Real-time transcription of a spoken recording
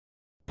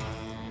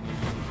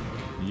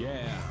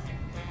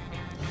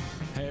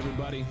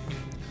everybody.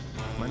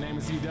 My name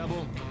is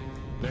E-Double.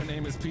 Their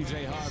name is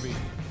PJ Harvey.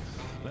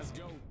 Let's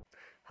go.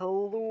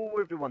 Hello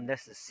everyone,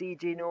 this is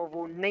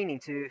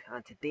CJNOVO992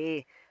 and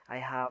today I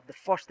have the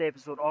first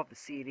episode of the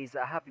series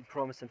that I have been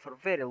promising for a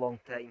very long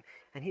time,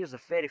 and here's the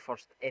very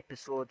first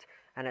episode,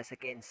 and it's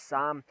against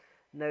Sam.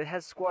 Now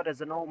his squad is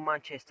an all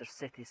Manchester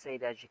City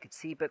side, as you can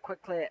see, but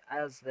quickly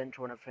as the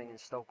intro and everything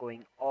is still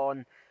going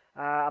on,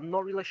 I'm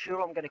not really sure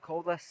what I'm going to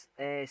call this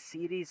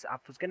series. I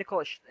was going to call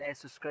it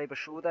Subscriber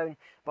Showdown,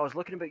 but I was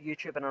looking about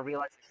YouTube and I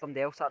realised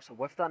somebody else actually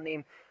with that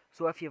name.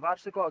 So if you've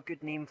actually got a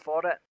good name for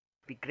it,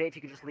 it'd be great if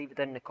you could just leave it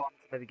down in the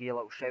comments, maybe give you a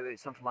little shout out,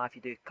 something like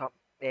if you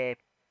do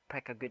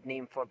pick a good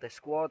name for the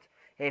squad,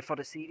 for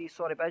the series,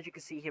 sorry. But as you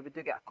can see here, we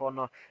do get a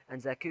corner, and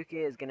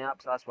Zakuki is going to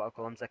that's what I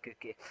call him,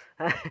 Zakuki.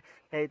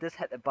 He does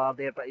hit the bar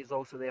there, but he's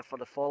also there for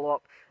the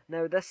follow-up.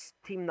 Now, this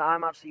team that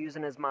I'm actually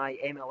using as my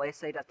MLS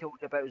side, I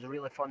told you about, is a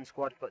really fun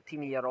squad. Got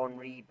team here,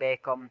 Henry,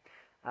 Beckham,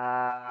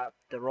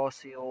 De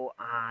Rossio,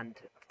 and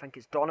I think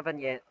it's Donovan,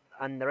 yeah,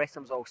 and the rest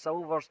of them's all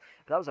silvers.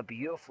 But that was a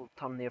beautiful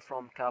turn there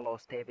from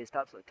Carlos Tevez to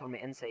absolutely turn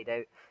me inside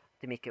out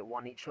to make it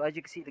one each. So as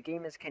you can see, the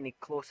game is kind of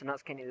close, and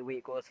that's kind of the way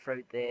it goes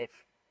throughout the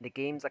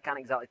games. I can't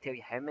exactly tell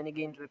you how many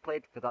games we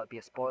played because that would be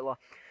a spoiler.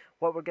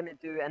 What we're going to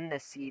do in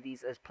this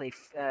series is play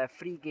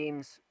 3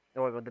 games,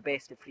 or the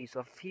best of 3. So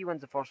if he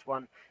wins the first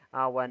one,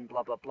 I'll win,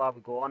 blah blah blah,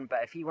 we go on.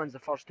 But if he wins the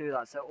first 2,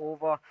 that's it,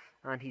 over,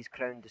 and he's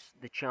crowned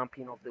the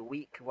champion of the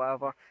week,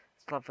 whatever.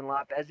 Something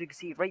like that. But as you can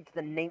see, right to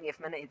the 90th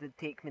minute, it did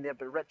take me there.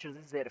 But Richards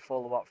is there to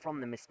follow up from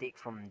the mistake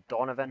from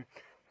Donovan.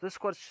 So this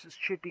squad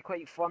should be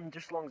quite fun,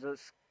 just as long as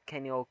it's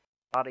kind of all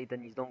carried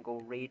and you don't go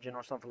raging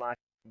or something like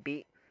that.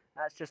 Beat.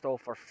 That's just all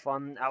for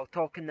fun. I'll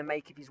talk in the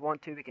mic if you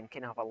want to. We can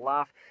kind of have a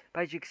laugh.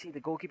 But as you can see, the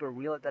goalkeeper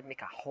really did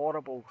make a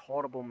horrible,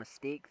 horrible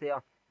mistake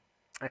there.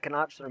 I can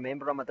actually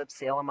remember him. I did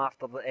sell him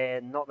after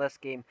not this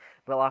game,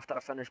 well, after I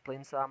finished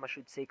playing Sam, I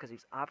should say, because he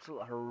was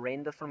absolutely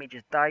horrendous for me.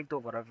 Just dived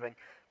over everything,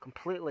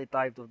 completely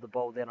dived over the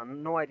ball there. I have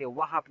no idea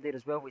what happened there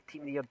as well with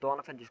team of the year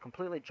Donovan. Just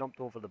completely jumped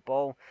over the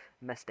ball,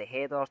 missed the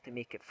header to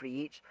make it 3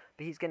 each.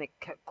 But he's going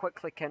to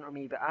quickly counter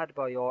me. But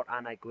Adebayor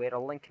and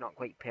Aguero linking up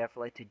quite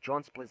perfectly to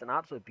Johnson, plays an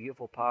absolute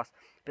beautiful pass.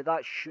 But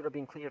that should have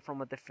been cleared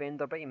from a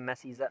defender, but he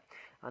misses it.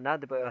 And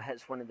Adebayor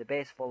hits one of the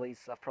best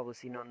volleys I've probably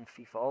seen on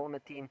FIFA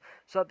Ultimate Team.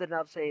 So that didn't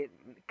actually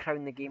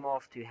crown the game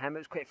off to him. It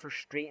was quite a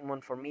frustrating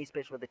one for me,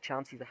 especially with the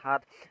chances I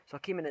had. So I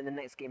came in the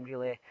next game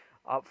really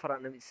up for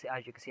it, and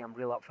as you can see, I'm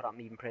really up for it.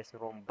 I'm even pressing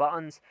the wrong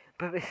buttons.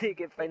 But we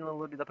get finally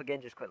loaded up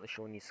again, just quickly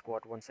showing you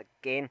squad once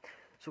again.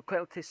 So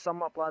quickly to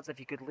sum up, lads, if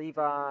you could leave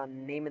a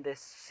name of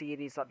this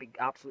series, that'd be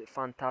absolutely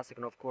fantastic.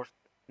 And of course,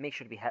 make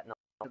sure to be hitting it.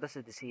 So this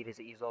is the series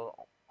that you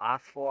all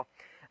asked for.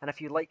 And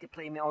if you'd like to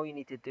play me, all you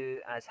need to do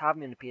is have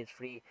me on the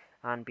PS3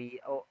 and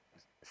be... Oh,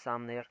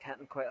 Sam there,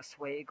 hitting quite a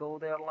sweaty goal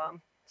there,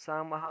 Lamb.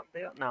 Sam, what happened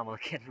there? No, I'm only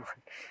kidding, man.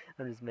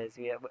 I'm just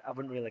messing with you. I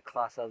wouldn't really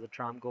class that as a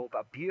tram goal, but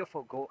a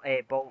beautiful goal,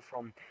 ball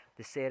from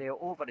the Serio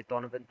over to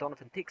Donovan.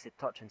 Donovan takes the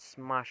touch and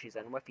smashes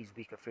in with his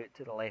weaker foot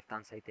to the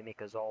left-hand side to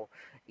make us all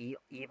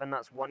even.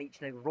 That's 1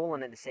 each now,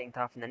 rolling in the second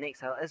half, and the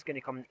next half is going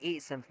to come in the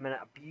 87th minute.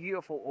 A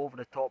beautiful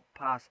over-the-top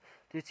pass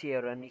to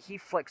Thierry, and he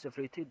flicks it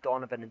through to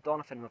Donovan, and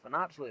Donovan with an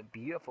absolutely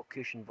beautiful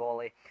cushion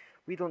volley.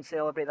 We don't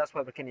celebrate, that's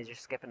why we're kind of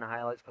just skipping the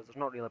highlights, because there's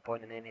not really a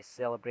point in any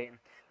celebrating.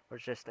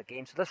 It's just a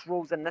game. So this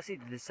rolls in, this is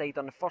the decide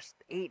on the first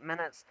 8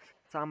 minutes.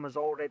 Sam has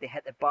already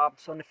hit the bar,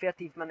 so in the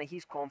 13th minute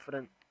he's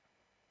confident.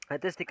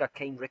 It does take a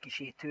kind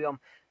ricochet to him,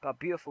 but a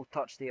beautiful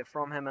touch there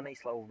from him, a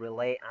nice little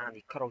relay, and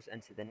he curls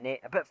into the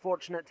net. A bit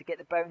fortunate to get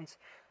the bounce,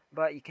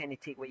 but you kind of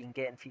take what you can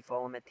get in FIFA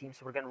Ultimate Team.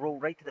 So we're going to roll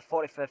right to the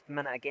 45th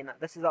minute again.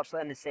 This is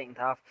actually in the second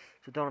half,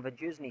 so Donovan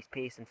using his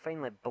pace and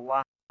finally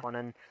blast one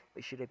in,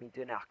 which should have been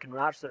doing it. I can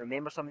actually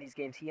remember some of these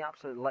games. He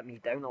absolutely let me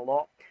down a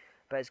lot,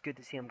 but it's good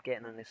to see him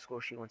getting on the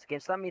score sheet once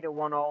again. So that made it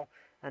 1-1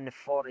 in the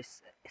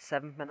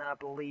 47th minute, I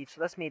believe.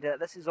 So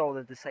this is all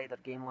the decider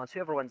game, lads.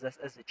 Whoever wins this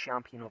is the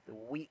champion of the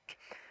week.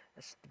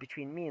 It's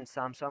between me and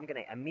Sam, so I'm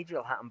going to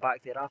immediately hit him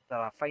back there after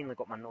I finally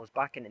got my nose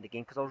back into the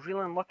game, because I was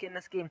really unlucky in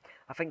this game.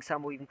 I think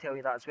Sam will even tell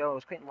you that as well. I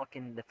was quite unlucky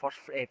in the first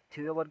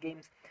 2 other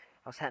games.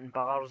 I was hitting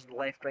bars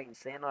left, right and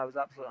centre. I was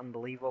absolutely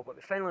unbelievable, but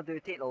we finally do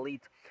take the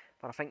lead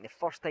for I think the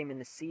first time in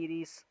the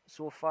series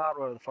so far,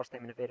 or the first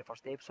time in the very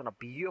first episode. A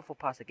beautiful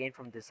pass again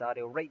from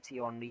Desario right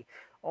to Henry.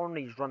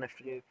 Henry's running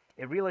through.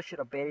 He really should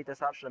have buried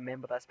this. I actually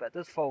remember this, but it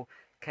does fall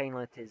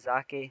kindly to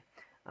Zaki.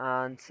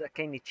 And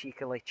kind of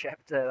cheekily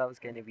chipped. That was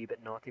kind of a wee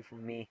bit naughty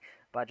from me,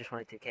 but I just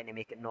wanted to kind of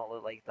make it not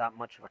look like that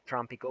much of a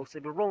trampy goal. So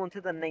we're rolling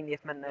to the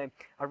 90th minute now.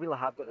 I really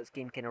have got this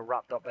game kind of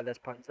wrapped up by this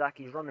point.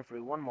 Zaki's running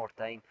through one more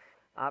time.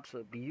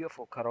 Absolute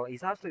beautiful curl.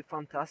 He's absolutely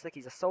fantastic.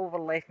 He's a silver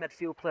left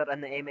midfield player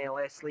in the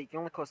MLS league. He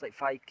only costs like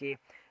 5k,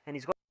 and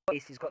he's got the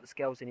pace, he's got the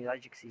skills, and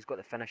as you can see, he's got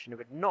the finish. And it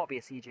would not be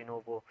a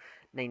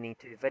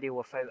CJNOVO992 video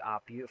without a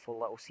beautiful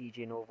little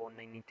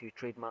CJNOVO992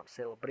 trademark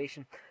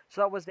celebration.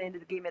 So that was the end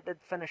of the game. It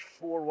did finish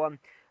 4-1.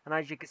 And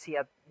as you can see,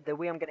 the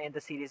way I'm going to end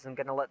the series, I'm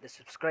going to let the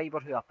subscriber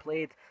who I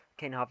played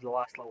kind of have the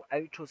last little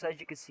outro. So as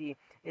you can see,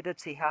 it did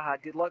say, haha,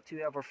 good luck to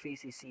whoever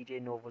faces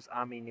CJ Novo's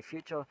army in the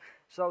future.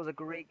 So that was a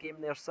great game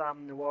there,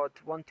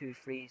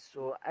 SAMWAD123.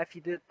 So if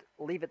you did,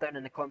 leave it down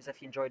in the comments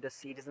if you enjoyed this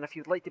series. And if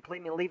you'd like to play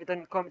me, leave it down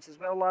in the comments as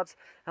well, lads.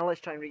 And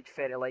let's try and reach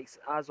 30 likes.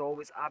 As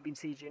always, I've been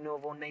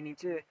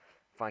CJNOVO992.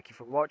 Thank you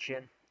for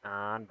watching,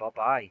 and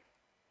bye-bye.